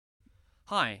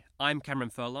Hi, I'm Cameron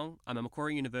Furlong. I'm a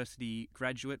Macquarie University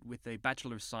graduate with a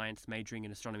Bachelor of Science majoring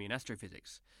in Astronomy and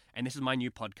Astrophysics, and this is my new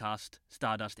podcast,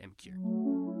 Stardust MQ.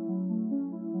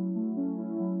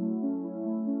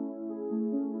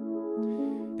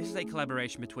 This is a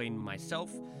collaboration between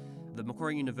myself, the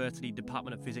Macquarie University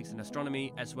Department of Physics and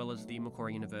Astronomy, as well as the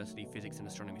Macquarie University Physics and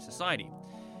Astronomy Society.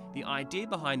 The idea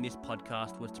behind this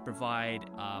podcast was to provide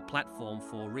a platform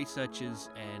for researchers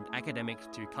and academics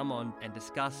to come on and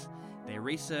discuss their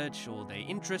research or their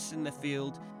interests in the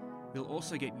field. We'll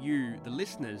also get you, the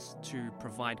listeners, to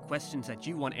provide questions that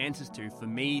you want answers to for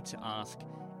me to ask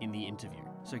in the interview.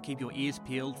 So keep your ears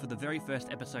peeled for the very first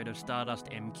episode of Stardust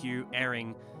MQ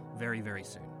airing very, very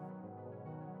soon.